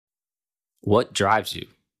What drives you?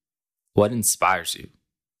 What inspires you?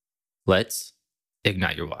 Let's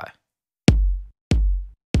ignite your why.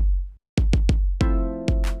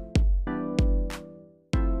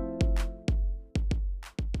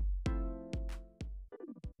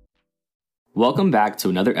 Welcome back to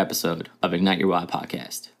another episode of Ignite Your Why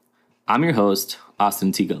podcast. I'm your host,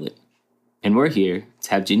 Austin T. Gullett, and we're here to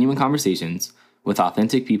have genuine conversations with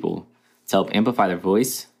authentic people to help amplify their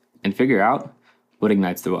voice and figure out what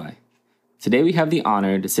ignites their why. Today we have the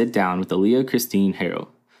honor to sit down with Aaliyah Christine Harrell.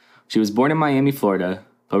 She was born in Miami, Florida,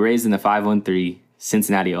 but raised in the 513,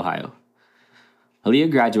 Cincinnati, Ohio. Aaliyah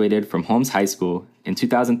graduated from Holmes High School in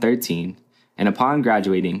 2013, and upon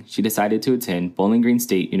graduating, she decided to attend Bowling Green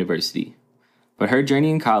State University. But her journey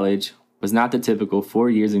in college was not the typical 4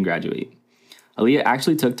 years and graduate. Aaliyah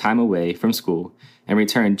actually took time away from school and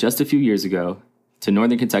returned just a few years ago to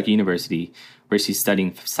Northern Kentucky University, where she's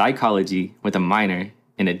studying psychology with a minor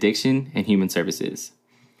in addiction and human services.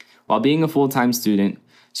 While being a full-time student,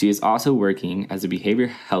 she is also working as a behavioral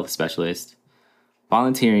health specialist,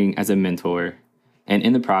 volunteering as a mentor, and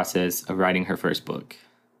in the process of writing her first book.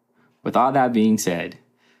 With all that being said,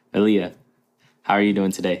 Aaliyah, how are you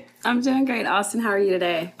doing today? I'm doing great, Austin. How are you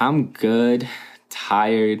today? I'm good,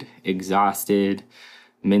 tired, exhausted,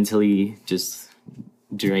 mentally just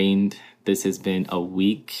drained. This has been a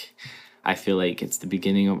week. I feel like it's the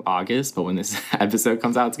beginning of August, but when this episode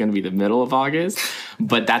comes out, it's going to be the middle of August.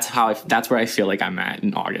 But that's where I feel like I'm at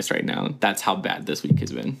in August right now. That's how bad this week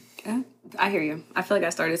has been. Yeah, I hear you. I feel like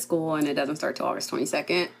I started school and it doesn't start till August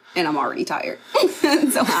 22nd, and I'm already tired.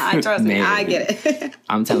 So trust me, I get it.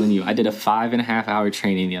 I'm telling you, I did a 5.5 hour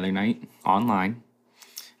training the other night online,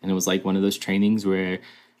 and it was like one of those trainings where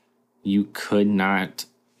you could not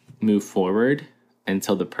move forward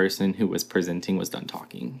until the person who was presenting was done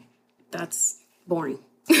talking. That's boring.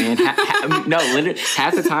 And literally,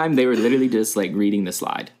 half the time they were literally just like reading the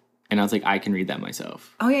slide. And I was like, I can read that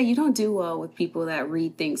myself. Oh, yeah, you don't do well with people that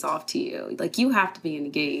read things off to you. Like, you have to be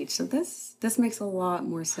engaged. So this makes a lot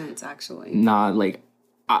more sense, actually.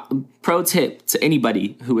 Pro tip to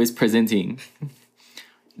anybody who is presenting,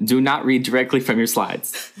 do not read directly from your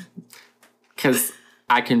slides. Because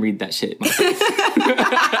I can read that shit myself.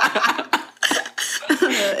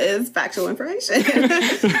 Is factual information.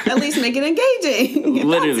 At least make it engaging.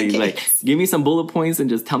 Literally, like, give me some bullet points and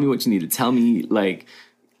just tell me what you need to tell me, like,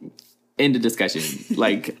 end of discussion.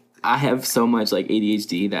 Like, I have so much, like,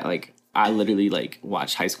 ADHD that, like, I literally, like,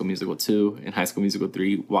 watched High School Musical 2 and High School Musical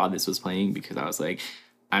 3 while this was playing because I was like,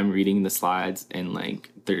 I'm reading the slides and, like,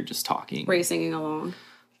 they're just talking. Were you singing along?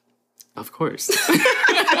 Of course.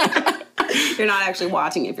 You're not actually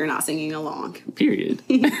watching if you're not singing along. Period.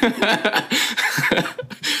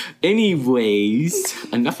 Anyways,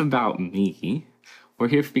 enough about me. We're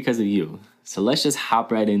here because of you. So let's just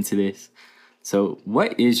hop right into this. So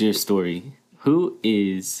what is your story? Who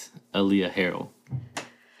is Aaliyah Harrell?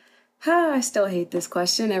 I still hate this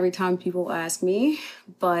question every time people ask me,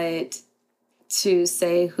 but to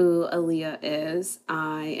say who Aaliyah is,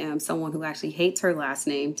 I am someone who actually hates her last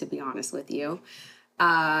name, to be honest with you.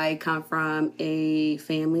 I come from a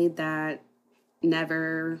family that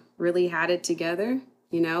never really had it together.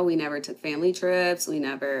 You know, we never took family trips. We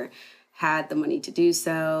never had the money to do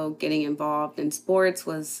so. Getting involved in sports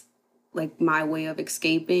was like my way of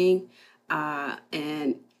escaping.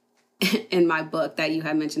 And in my book that you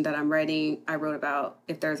had mentioned that I'm writing, I wrote about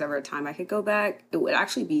if there's ever a time I could go back, it would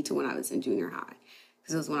actually be to when I was in junior high.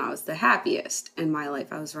 Because it was when I was the happiest in my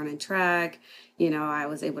life. I was running track. You know, I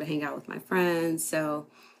was able to hang out with my friends. So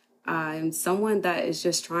I'm someone that is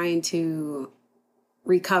just trying to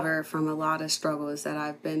recover from a lot of struggles that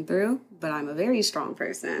I've been through. But I'm a very strong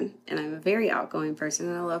person, and I'm a very outgoing person,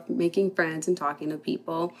 and I love making friends and talking to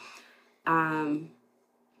people.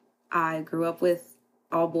 I grew up with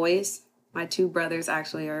all boys. My two brothers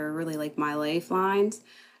actually are really like my lifelines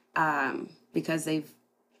because they've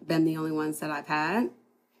been the only ones that I've had.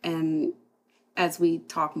 And as we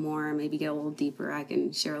talk more and maybe get a little deeper, I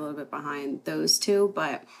can share a little bit behind those two.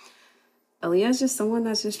 But Aaliyah is just someone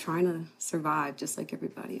that's just trying to survive just like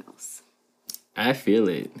everybody else. I feel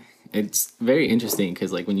it. It's very interesting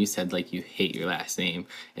because, like, when you said, like, you hate your last name,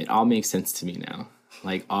 it all makes sense to me now.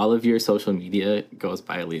 Like, all of your social media goes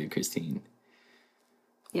by Aaliyah Christine.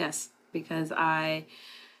 Yes, because I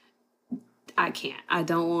can't. I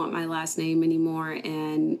don't want my last name anymore.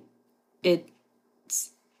 And it's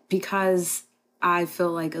because I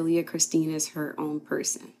feel like Aaliyah Christine is her own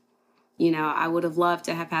person. You know, I would have loved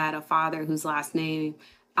to have had a father whose last name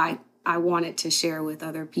I wanted to share with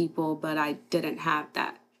other people, but I didn't have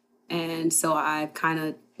that. And so I've kind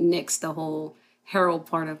of nixed the whole Harrell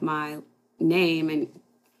part of my name and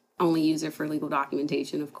only use it for legal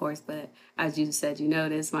documentation, of course. But as you said, you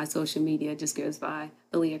notice my social media just goes by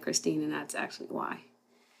Aaliyah Christine, and that's actually why.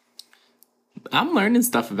 I'm learning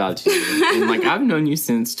stuff about you, and like I've known you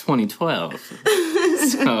since 2012,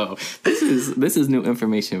 so this is new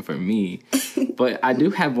information for me. But I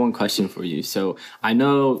do have one question for you. So I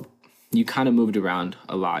know you kind of moved around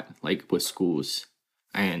a lot, like with schools,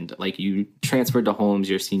 and like you transferred to Holmes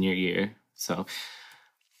your senior year. So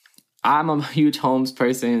I'm a huge Holmes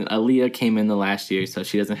person. Aaliyah came in the last year, so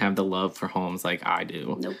she doesn't have the love for Holmes like I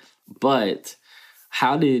do. Nope. But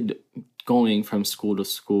how did going from school to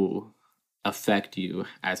school affect you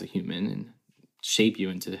as a human and shape you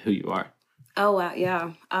into who you are? Oh, wow.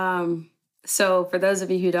 Yeah. So for those of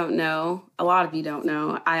you who don't know, a lot of you don't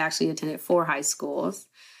know, I actually attended 4 high schools.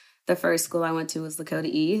 The first school I went to was Lakota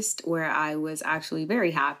East, where I was actually very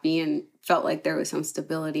happy and felt like there was some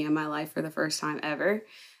stability in my life for the first time ever,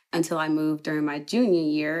 until I moved during my junior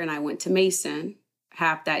year and I went to Mason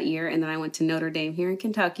half that year. And then I went to Notre Dame here in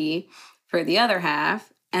Kentucky for the other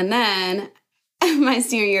half. And then my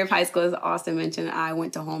senior year of high school, as Austin mentioned, I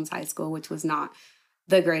went to Holmes High School, which was not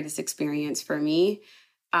the greatest experience for me.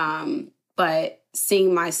 But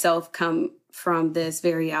seeing myself come from this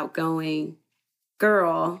very outgoing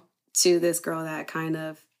girl to this girl that kind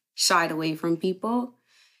of shied away from people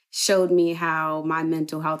showed me how my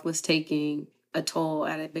mental health was taking a toll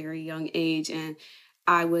at a very young age. And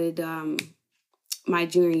I would, my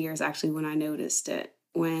junior year is actually when I noticed it.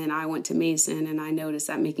 When I went to Mason and I noticed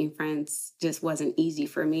that making friends just wasn't easy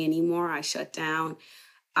for me anymore, I shut down.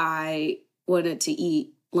 I wanted to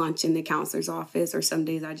eat lunch in the counselor's office, or some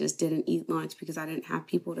days I just didn't eat lunch because I didn't have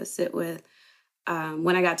people to sit with.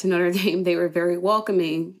 When I got to Notre Dame, they were very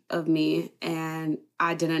welcoming of me, and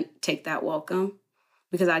I didn't take that welcome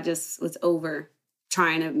because I just was over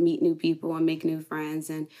trying to meet new people and make new friends.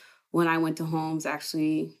 And when I went to Holmes,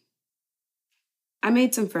 actually, I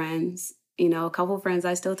made some friends. You know, a couple of friends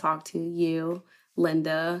I still talk to. You,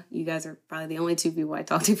 Linda, you guys are probably the only 2 people I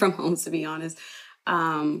talk to from Holmes, to be honest.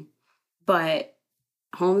 But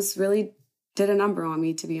Holmes really did a number on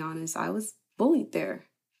me, to be honest. I was bullied there.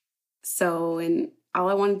 So, and all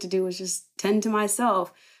I wanted to do was just tend to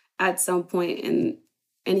myself at some point. And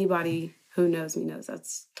anybody who knows me knows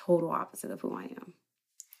that's total opposite of who I am.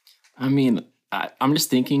 I mean, I'm just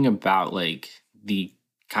thinking about like the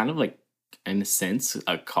kind of like, in a sense,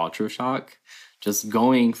 a culture shock. Just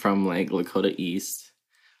going from like Lakota East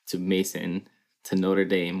to Mason to Notre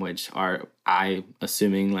Dame, which are, I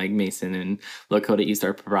assuming like Mason and Lakota East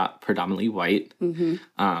are predominantly white. Mm-hmm.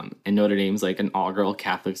 And Notre Dame's like an all-girl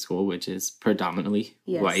Catholic school, which is predominantly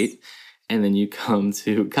Yes. white. And then you come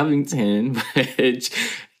to Covington, which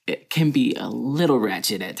it can be a little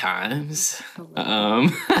ratchet at times.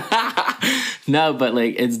 No, but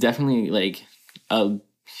like it's definitely like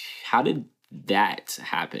how did that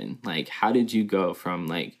happen? Like, how did you go from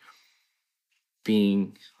like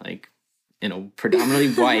being like in a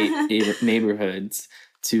predominantly white neighborhoods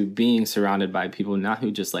to being surrounded by people not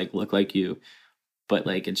who just like look like you, but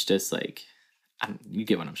like it's just like you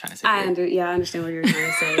get what I'm trying to say. I understand what you're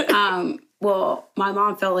trying to say. Well, my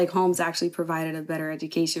mom felt like Holmes actually provided a better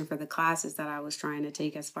education for the classes that I was trying to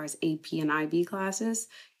take as far as AP and IB classes.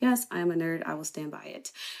 Yes, I am a nerd. I will stand by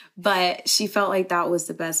it. But she felt like that was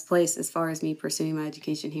the best place as far as me pursuing my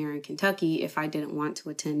education here in Kentucky if I didn't want to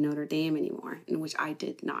attend Notre Dame anymore, in which I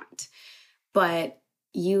did not. But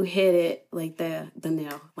you hit it like the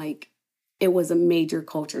nail. Like, it was a major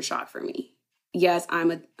culture shock for me. Yes,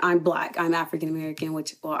 I'm Black. I'm African American,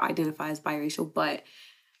 which will identify as biracial, but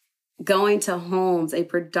going to Holmes, a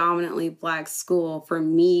predominantly Black school, for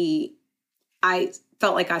me, I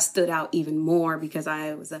felt like I stood out even more because I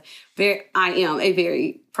am a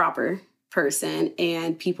very proper person,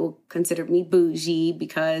 and people considered me bougie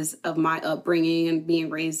because of my upbringing and being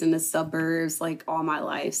raised in the suburbs like all my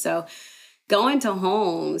life. So going to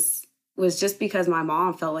Holmes was just because my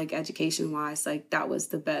mom felt like education-wise, like that was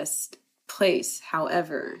the best place.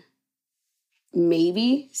 However,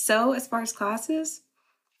 maybe so as far as classes,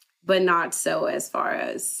 but not so as far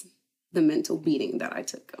as the mental beating that I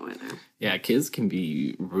took going there. Yeah, kids can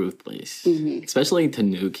be ruthless, Mm-hmm. especially to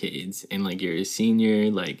new kids. And like you're a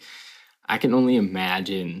senior, like I can only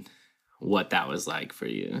imagine what that was like for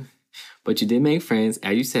you. But you did make friends,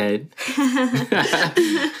 as you said.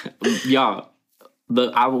 Y'all,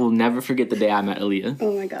 I will never forget the day I met Aaliyah.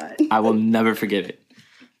 Oh my God. I will never forget it.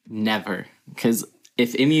 Never. Because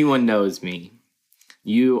if anyone knows me,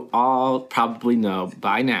 you all probably know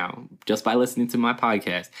by now, just by listening to my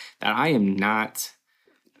podcast, that I am not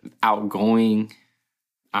outgoing.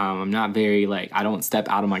 I'm not very, like, I don't step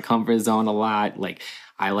out of my comfort zone a lot. Like,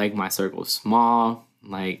 I like my circle small.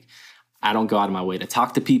 Like, I don't go out of my way to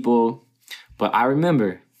talk to people. But I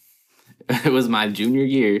remember it was my junior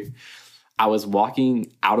year. I was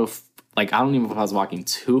walking out of, like, I don't even know if I was walking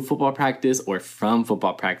to football practice or from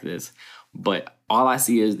football practice. But all I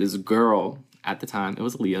see is this girl at the time, it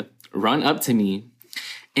was Aaliyah, run up to me.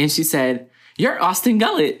 And she said, "You're Austin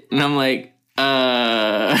Gullett." And I'm like,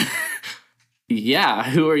 yeah,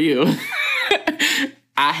 who are you?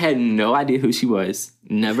 I had no idea who she was.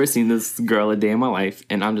 Never seen this girl a day in my life.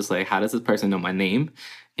 And I'm just like, how does this person know my name?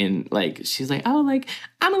 And like, she's like, "Oh, like,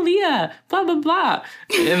 I'm Aaliyah, blah, blah, blah."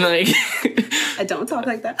 And like, I don't talk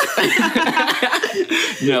like that.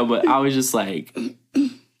 No, but I was just like,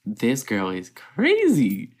 this girl is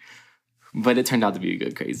crazy. But it turned out to be a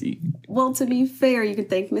good crazy. Well, to be fair, you can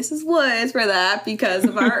thank Mrs. Woods for that because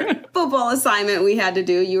of our football assignment we had to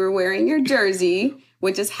do. You were wearing your jersey,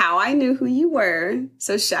 which is how I knew who you were.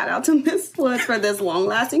 So shout out to Miss Woods for this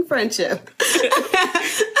long-lasting friendship.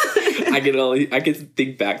 I can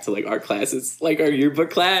think back to like our classes, like our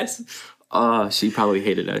yearbook class. Oh, she probably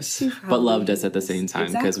hated us, but loved us at the same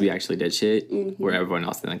time because we actually did shit where everyone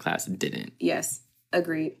else in the class didn't. Yes,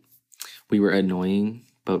 agreed. We were annoying,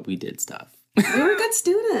 but we did stuff. We were good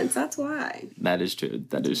students. That's why. That is true.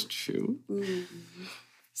 That is true. Mm-hmm.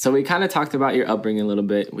 So we kind of talked about your upbringing a little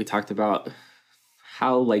bit. We talked about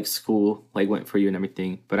how like school like went for you and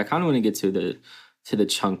everything, but I kind of want to get to the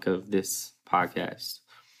chunk of this podcast.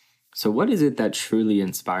 So what is it that truly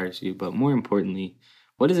inspires you? But more importantly,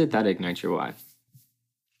 what is it that ignites your why?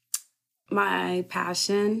 My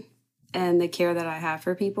passion and the care that I have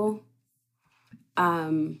for people.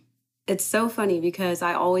 It's so funny because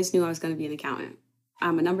I always knew I was going to be an accountant.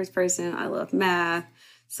 I'm a numbers person. I love math.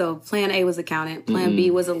 So plan A was accountant. Plan B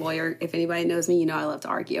was a lawyer. If anybody knows me, you know I love to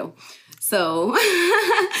argue. So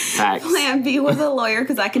plan B was a lawyer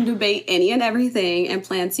because I can debate any and everything. And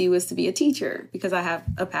plan C was to be a teacher because I have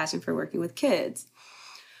a passion for working with kids.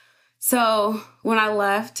 So when I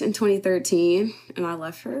left in 2013, and I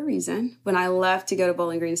left for a reason, when I left to go to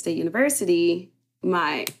Bowling Green State University,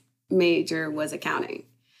 my major was accounting.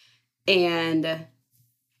 And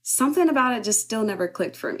something about it just still never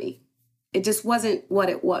clicked for me. It just wasn't what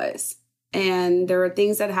it was. And there were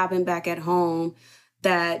things that happened back at home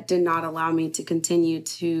that did not allow me to continue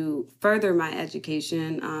to further my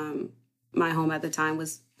education. My home at the time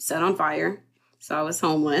was set on fire, so I was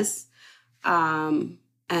homeless. And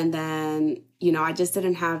then, I just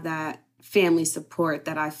didn't have that family support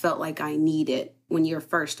that I felt like I needed when you're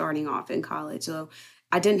first starting off in college. So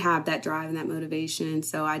I didn't have that drive and that motivation.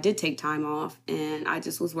 So I did take time off and I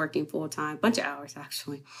just was working full time, bunch of hours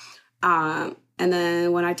actually. And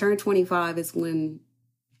then when I turned 25 is when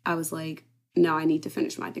I was like, no, I need to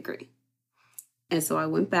finish my degree. And so I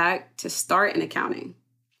went back to start in accounting.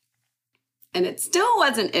 And it still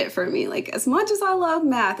wasn't it for me. Like, as much as I love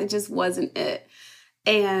math, it just wasn't it.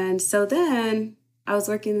 And so then I was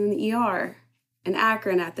working in the ER in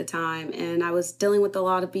Akron at the time, and I was dealing with a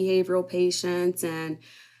lot of behavioral patients, and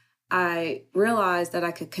I realized that I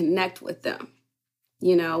could connect with them.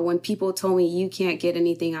 When people told me you can't get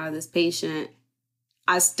anything out of this patient,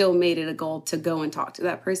 I still made it a goal to go and talk to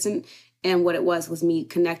that person. And what it was me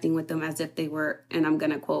connecting with them as if they were, and I'm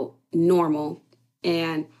going to quote, normal.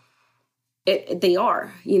 And they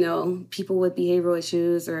are, people with behavioral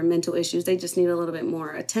issues or mental issues, they just need a little bit more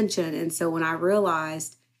attention. And so when I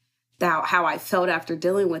realized that how I felt after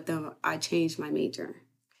dealing with them, I changed my major.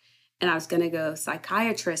 And I was going to go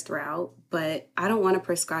psychiatrist route, but I don't want to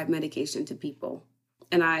prescribe medication to people.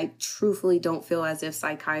 And I truthfully don't feel as if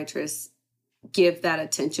psychiatrists give that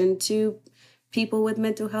attention to people with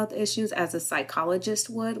mental health issues as a psychologist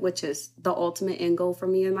would, which is the ultimate end goal for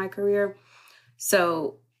me in my career.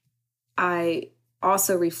 So I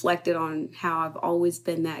also reflected on how I've always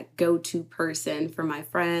been that go-to person for my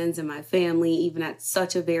friends and my family, even at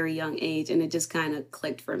such a very young age. And it just kind of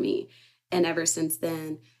clicked for me. And ever since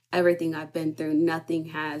then, everything I've been through, nothing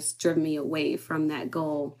has driven me away from that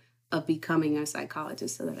goal of becoming a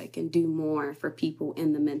psychologist so that I can do more for people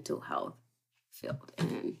in the mental health field.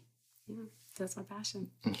 And that's my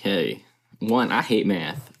passion. Okay. One, I hate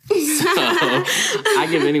math. So I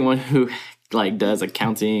give anyone who does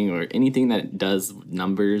accounting or anything that does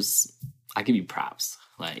numbers, I give you props.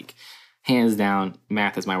 Hands down,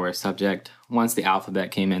 math is my worst subject. Once the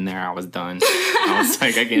alphabet came in there, I was done. I was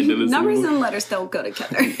like, I can't do this Numbers anymore. and letters don't go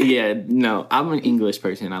together. Yeah, no. I'm an English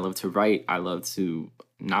person. I love to write. I love to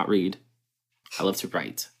not read. I love to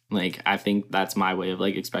write. I think that's my way of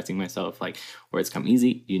expressing myself. Words come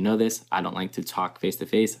easy. You know this. I don't like to talk face to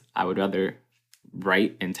face. I would rather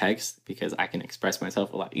write and text because I can express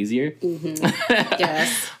myself a lot easier.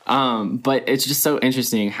 Yes. But it's just so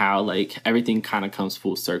interesting how like everything kind of comes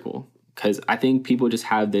full circle, because I think people just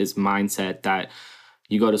have this mindset that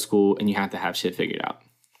you go to school and you have to have shit figured out.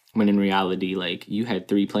 When in reality, like, you had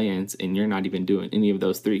 3 plans and you're not even doing any of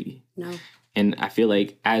those 3. No. And I feel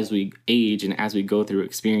like as we age and as we go through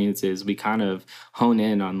experiences, we kind of hone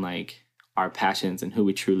in on like our passions and who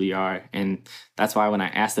we truly are. And that's why when I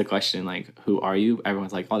ask the question, like, who are you?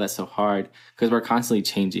 Everyone's like, oh, that's so hard, because we're constantly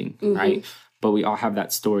changing, right? But we all have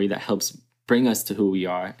that story that helps bring us to who we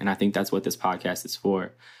are. And I think that's what this podcast is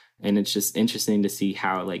for. And it's just interesting to see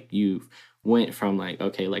how like you went from like,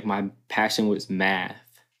 okay, like my passion was math,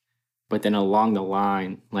 but then along the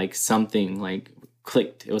line, like something like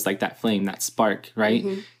clicked. It was like that flame, that spark, right?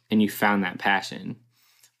 And you found that passion.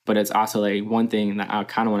 But it's also like one thing that I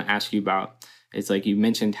kind of want to ask you about. It's like you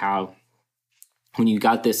mentioned how when you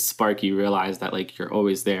got this spark, you realized that like you're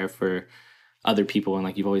always there for other people and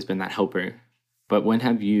like you've always been that helper. But when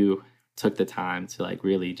have you took the time to like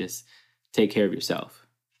really just take care of yourself,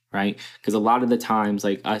 right? Because a lot of the times,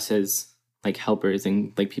 like us as like helpers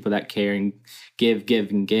and like people that care and give,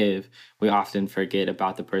 we often forget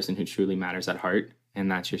about the person who truly matters at heart,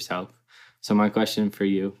 and that's yourself. So my question for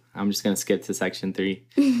you, I'm just going to skip to section 3,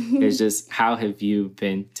 is just how have you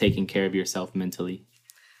been taking care of yourself mentally?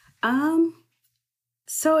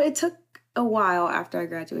 So it took a while after I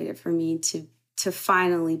graduated for me to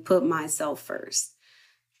finally put myself first.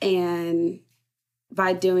 And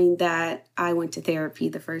by doing that, I went to therapy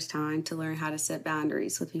the first time to learn how to set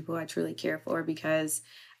boundaries with people I truly care for, because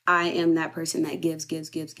I am that person that gives.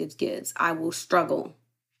 I will struggle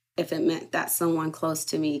if it meant that someone close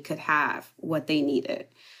to me could have what they needed.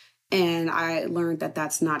 And I learned that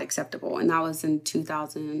that's not acceptable. And that was in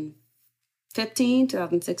 2015,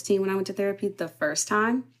 2016 when I went to therapy the first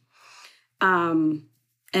time. And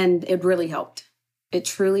it really helped. It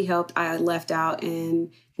truly helped. I left out,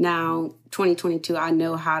 and now 2022, I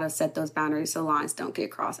know how to set those boundaries so lines don't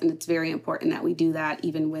get crossed. And it's very important that we do that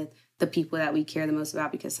even with the people that we care the most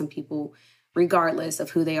about, because some people, regardless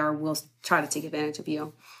of who they are, will try to take advantage of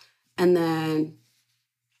you. And then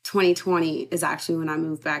 2020 is actually when I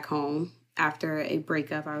moved back home after a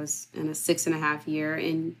breakup. I was in a 6.5-year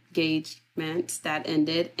engagement that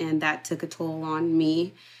ended, and that took a toll on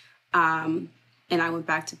me. And I went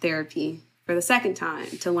back to therapy for the second time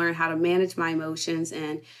to learn how to manage my emotions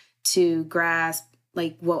and to grasp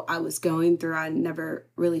like what I was going through. I never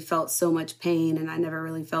really felt so much pain, and I never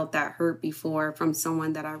really felt that hurt before from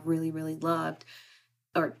someone that I really, really loved,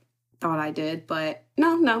 or thought I did, but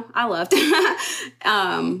no, I loved.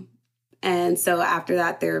 And so after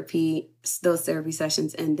that those therapy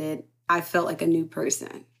sessions ended, I felt like a new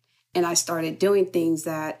person. And I started doing things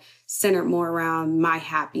that centered more around my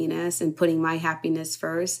happiness and putting my happiness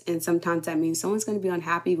first. And sometimes that means someone's going to be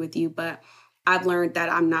unhappy with you, but I've learned that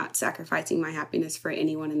I'm not sacrificing my happiness for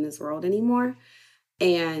anyone in this world anymore.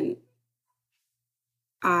 And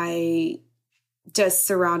I just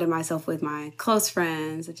surrounded myself with my close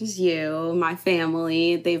friends, such as you, my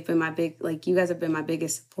family. They've been you guys have been my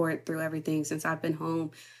biggest support through everything since I've been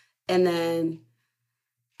home. And then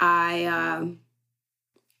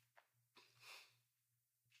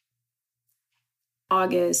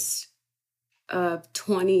August of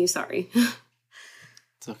 20, sorry.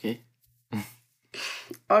 It's okay.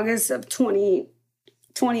 August of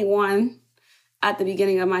 2021, at the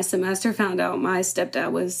beginning of my semester, found out my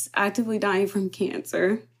stepdad was actively dying from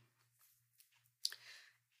cancer.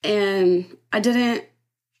 And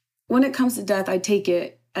when it comes to death, I take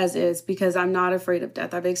it as is because I'm not afraid of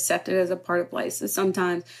death. I've accepted it as a part of life. So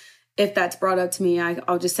sometimes if that's brought up to me,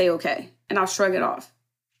 I'll just say, okay, and I'll shrug it off.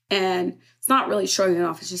 And it's not really shrugging it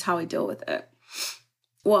off. It's just how I deal with it.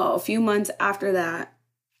 Well, a few months after that,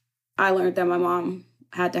 I learned that my mom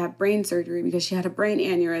had to have brain surgery because she had a brain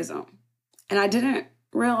aneurysm. And I didn't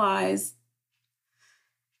realize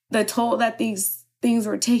the toll that these things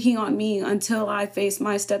were taking on me until I faced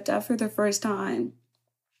my stepdad for the first time.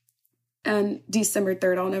 And December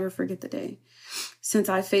 3rd, I'll never forget the day, since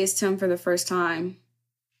I faced him for the first time,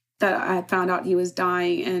 that I had found out he was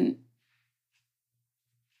dying. And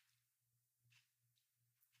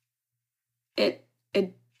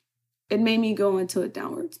it made me go into a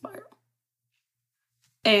downward spiral.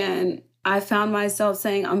 And I found myself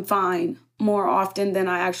saying, I'm fine, more often than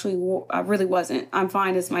I really wasn't. I'm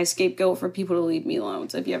fine as my scapegoat for people to leave me alone.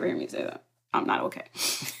 So if you ever hear me say that, I'm not okay.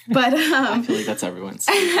 But I feel like that's everyone's.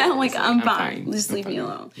 I'm like, I'm fine. Just leave me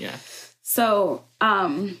alone. Yeah. So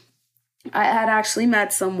I had actually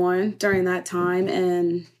met someone during that time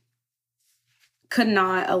and could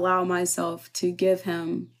not allow myself to give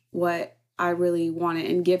him what I really wanted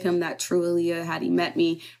and give him that true Aaliyah had he met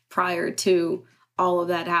me prior to all of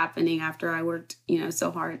that happening after I worked,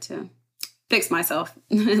 so hard to fix myself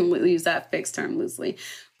and use that fixed term loosely.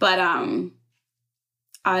 But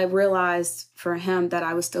I realized for him that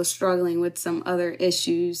I was still struggling with some other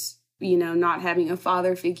issues, not having a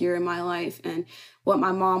father figure in my life and what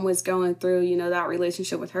my mom was going through, that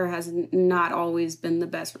relationship with her has not always been the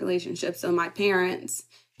best relationship. So my parents,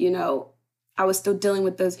 I was still dealing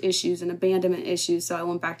with those issues and abandonment issues. So I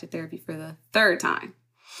went back to therapy for the third time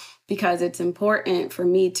because it's important for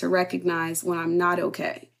me to recognize when I'm not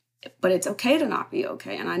okay. But it's okay to not be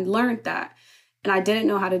okay. And I learned that. And I didn't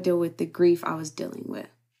know how to deal with the grief I was dealing with.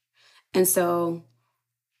 And so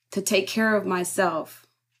to take care of myself,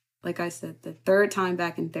 like I said, the third time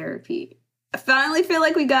back in therapy, I finally feel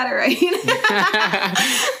like we got it right.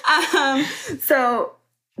 So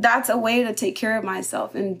that's a way to take care of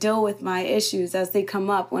myself and deal with my issues as they come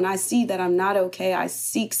up. When I see that I'm not okay, I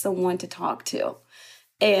seek someone to talk to.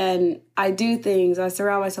 And I do things. I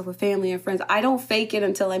surround myself with family and friends. I don't fake it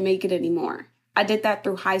until I make it anymore. I did that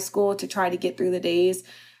through high school to try to get through the days.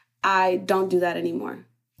 I don't do that anymore.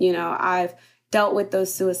 I've dealt with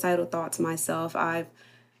those suicidal thoughts myself. I've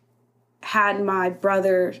had my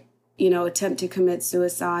brother, attempt to commit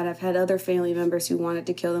suicide. I've had other family members who wanted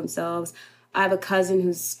to kill themselves. I have a cousin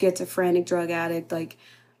who's schizophrenic, drug addict. Like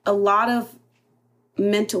a lot of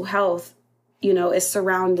mental health, is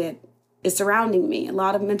surrounding me. A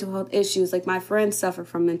lot of mental health issues. Like my friends suffer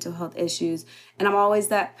from mental health issues. And I'm always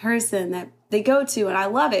that person that they go to. And I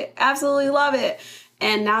love it. Absolutely love it.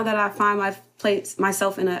 And now that I find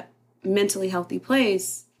myself in a mentally healthy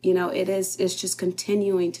place, it's just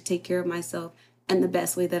continuing to take care of myself in the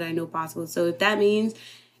best way that I know possible. So if that means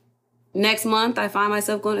next month I find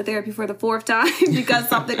myself going to therapy for the fourth time because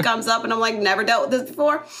something comes up and I'm like, never dealt with this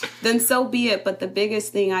before, then so be it. But the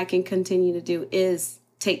biggest thing I can continue to do is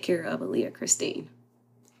take care of Aaliyah Christine.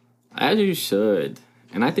 As you should.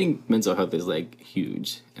 And I think mental health is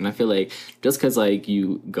huge. And I feel like just because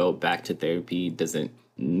you go back to therapy doesn't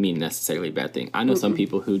mean necessarily a bad thing. I know some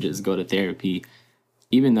people who just go to therapy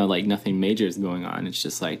even though nothing major is going on. It's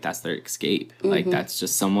just that's their escape. That's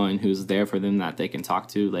just someone who's there for them that they can talk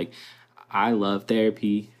to. I love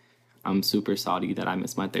therapy. I'm super salty that I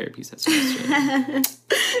missed my therapy session yesterday.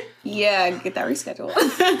 Yeah, get that rescheduled.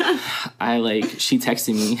 She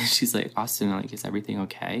texted me. She's like, Austin, is everything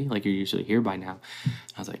okay? You're usually here by now.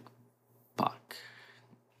 I was like, fuck.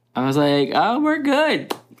 I was like, oh, we're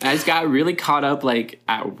good. I just got really caught up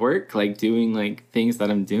at work, doing things that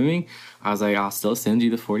I'm doing. I was like, I'll still send you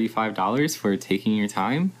the $45 for taking your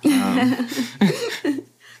time.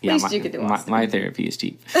 Yeah, you could do my therapy is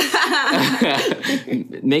cheap.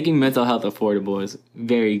 Making mental health affordable is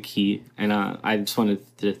very key. And I just wanted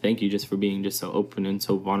to thank you just for being just so open and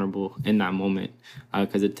so vulnerable in that moment.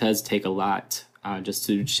 Because it does take a lot just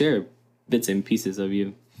to share bits and pieces of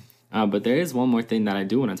you. But there is one more thing that I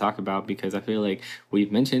do want to talk about because I feel like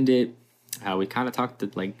we've mentioned it. We kind of talked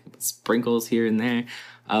to sprinkles here and there.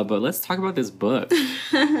 But let's talk about this book,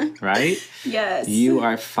 right? Yes. You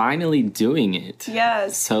are finally doing it.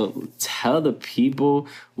 Yes. So tell the people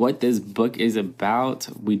what this book is about.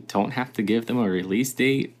 We don't have to give them a release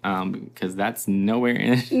date because that's nowhere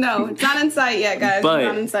in. No, it's not in sight yet, guys. But it's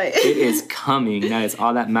not in sight. It is coming. That is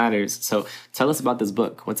all that matters. So tell us about this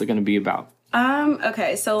book. What's it going to be about?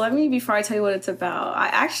 Okay, so before I tell you what it's about, I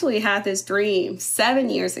actually had this dream 7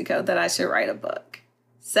 years ago that I should write a book.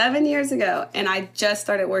 7 years ago, and I just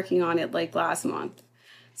started working on it last month.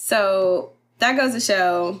 So that goes to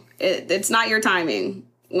show it's not your timing.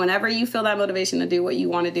 Whenever you feel that motivation to do what you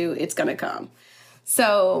want to do, it's going to come.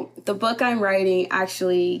 So the book I'm writing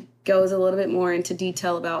actually goes a little bit more into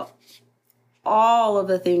detail about all of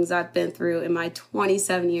the things I've been through in my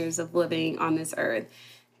 27 years of living on this earth.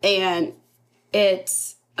 And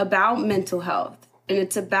it's about mental health, and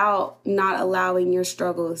it's about not allowing your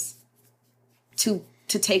struggles to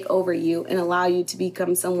take over you and allow you to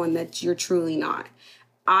become someone that you're truly not.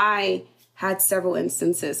 I had several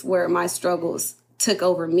instances where my struggles took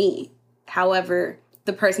over me. However,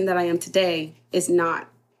 the person that I am today is not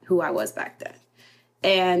who I was back then.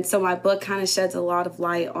 And so my book kind of sheds a lot of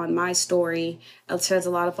light on my story. It sheds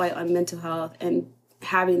a lot of light on mental health and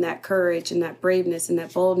having that courage and that braveness and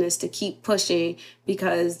that boldness to keep pushing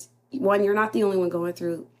because, one, you're not the only one going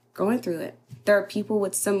through it. There are people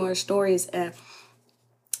with similar stories. And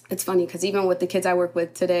it's funny because even with the kids I work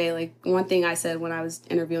with today, one thing I said when I was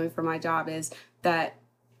interviewing for my job is that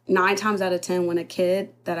 9 times out of 10, when a kid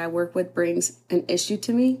that I work with brings an issue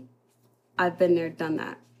to me, I've been there, done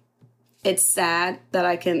that. It's sad that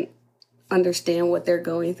I can understand what they're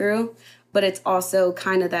going through, but it's also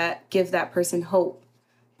kind of that give that person hope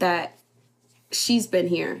that she's been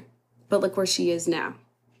here, but look where she is now.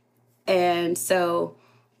 And so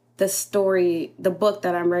the book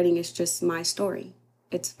that I'm writing is just my story.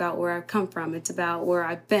 It's about where I've come from. It's about where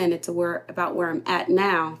I've been. It's about where I'm at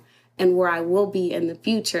now and where I will be in the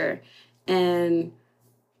future. And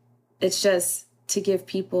it's just to give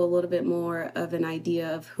people a little bit more of an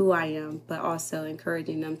idea of who I am, but also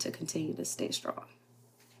encouraging them to continue to stay strong.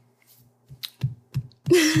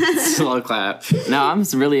 Slow clap. No, I'm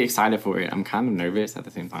really excited for it. I'm kind of nervous at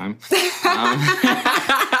the same time.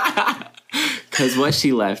 Because what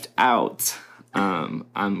she left out,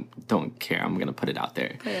 I don't care. I'm going to put it out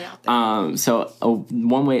there. Put it out there. So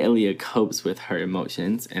one way Aaliyah copes with her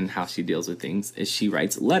emotions and how she deals with things is she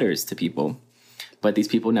writes letters to people. But these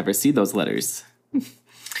people never see those letters.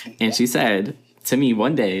 And she said to me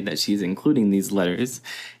one day that she's including these letters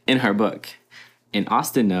in her book. And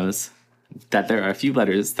Austin knows that there are a few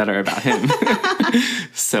letters that are about him.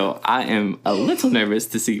 So I am a little nervous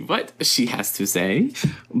to see what she has to say.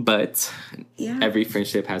 But every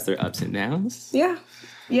friendship has their ups and downs. Yeah.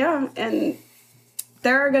 Yeah. And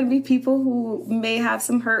there are going to be people who may have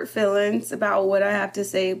some hurt feelings about what I have to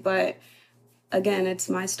say. But again, it's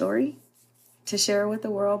my story to share with the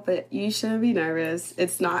world, but you shouldn't be nervous.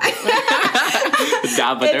 It's not.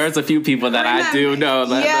 Nah, but there's a few people that I do know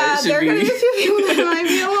that there are going to be a few people that might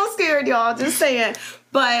be a little scared, y'all. Just saying.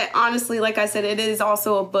 But honestly, like I said, it is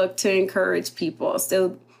also a book to encourage people.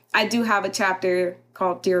 So I do have a chapter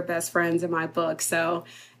called Dear Best Friends in my book. So,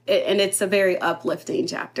 it's a very uplifting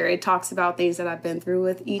chapter. It talks about things that I've been through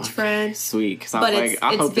with each friend. Sweet. But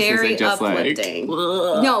it's very uplifting.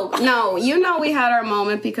 No, we had our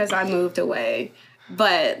moment because I moved away.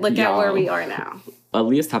 But look at where we are now.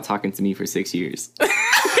 Aaliyah stopped talking to me for 6 years.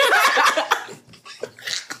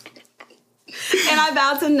 And I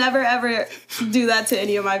vowed to never, ever do that to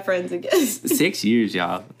any of my friends again. 6 years,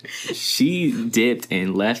 y'all. She dipped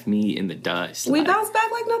and left me in the dust. We bounced back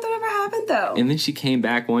like nothing ever happened, though. And then she came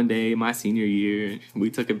back one day, my senior year. We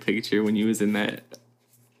took a picture when you was in that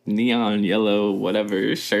neon yellow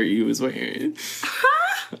whatever shirt you was wearing.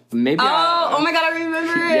 Huh? Maybe. Oh my God, I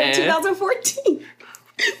remember it. 2014.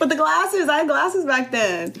 With the glasses. I had glasses back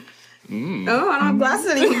then. Oh, I don't have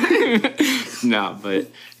glasses anymore.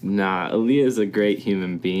 Aaliyah is a great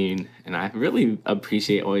human being, and I really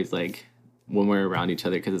appreciate always like when we're around each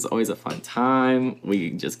other because it's always a fun time.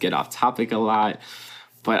 We just get off topic a lot,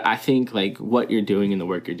 but I think like what you're doing and the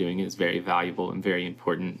work you're doing is very valuable and very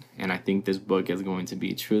important, and I think this book is going to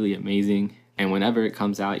be truly amazing. And whenever it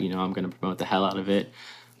comes out, I'm going to promote the hell out of it.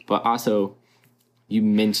 But also, you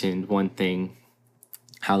mentioned one thing.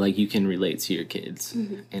 How like you can relate to your kids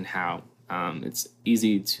and how it's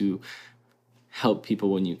easy to help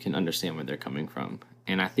people when you can understand where they're coming from.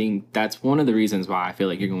 And I think that's one of the reasons why I feel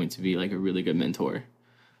like you're going to be like a really good mentor.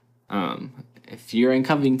 If you're in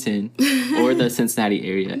Covington or the Cincinnati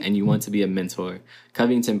area and you want to be a mentor,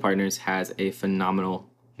 Covington Partners has a phenomenal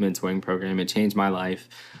mentoring program. It changed my life.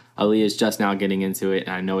 Aaliyah is just now getting into it,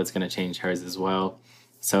 and I know it's going to change hers as well.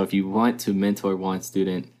 So if you want to mentor one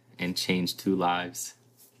student and change 2 lives,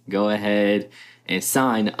 go ahead and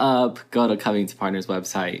sign up. Go to Covington Partners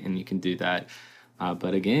website and you can do that.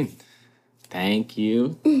 But again, thank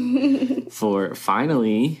you for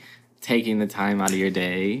finally taking the time out of your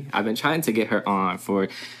day. I've been trying to get her on for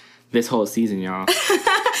this whole season, y'all.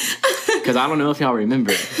 Because I don't know if y'all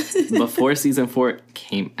remember, before season 4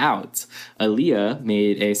 came out, Aaliyah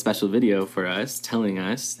made a special video for us telling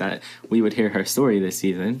us that we would hear her story this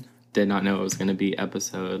season. Did not know it was going to be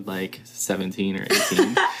episode like 17 or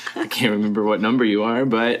 18. I can't remember what number you are,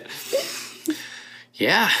 but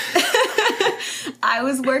yeah. I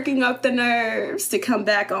was working up the nerves to come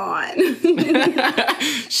back on.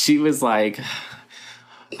 She was like,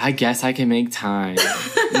 I guess I can make time.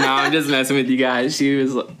 No, I'm just messing with you guys.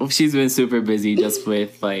 She's been super busy just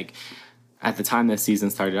with like, at the time this season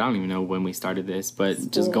started, I don't even know when we started this,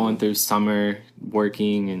 but just going through summer,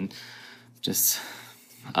 working and just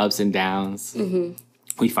ups and downs.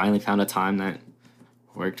 We finally found a time that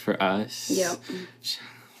worked for us. Yep.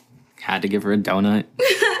 Had to give her a donut.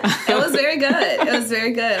 It was very good. It was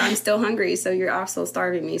very good. I'm still hungry, so you're also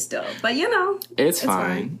starving me still. But it's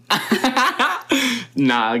fine.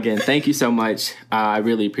 Nah, again, thank you so much. I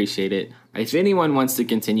really appreciate it. If anyone wants to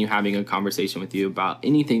continue having a conversation with you about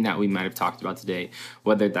anything that we might have talked about today,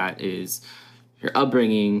 whether that is your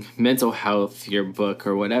upbringing, mental health, your book,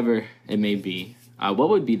 or whatever it may be, what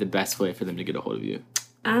would be the best way for them to get a hold of you?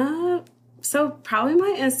 So probably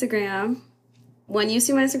my Instagram. When you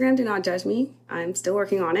see my Instagram, do not judge me. I'm still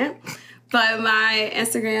working on it. But my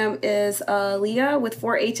Instagram is Leah with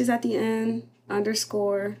 4 H's at the end,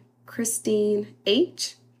 _ Christine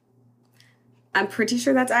H. I'm pretty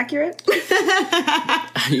sure that's accurate.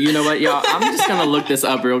 You know what, y'all? I'm just going to look this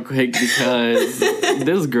up real quick because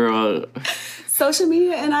this girl... Social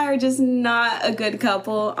media and I are just not a good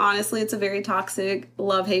couple. Honestly, it's a very toxic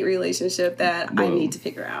love-hate relationship that I need to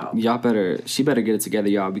figure out. She better get it together,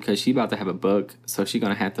 y'all, because she about to have a book, so she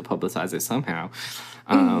going to have to publicize it somehow.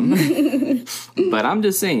 But I'm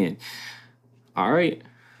just saying. All right.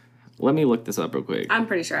 Let me look this up real quick. I'm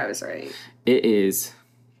pretty sure I was right. It is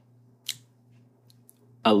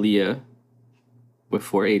Aaliyah with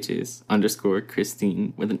 4 H's _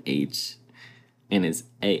 Christine with an H, and it's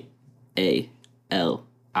ALIYAHHH.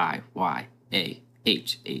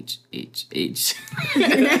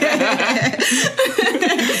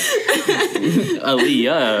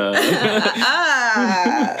 Aaliyah.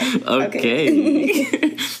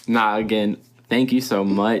 Okay. Nah, again, thank you so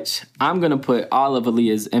much. I'm going to put all of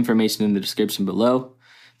Aaliyah's information in the description below.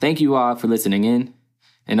 Thank you all for listening in.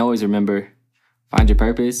 And always remember, find your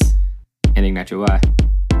purpose and ignite your why.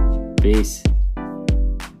 Peace.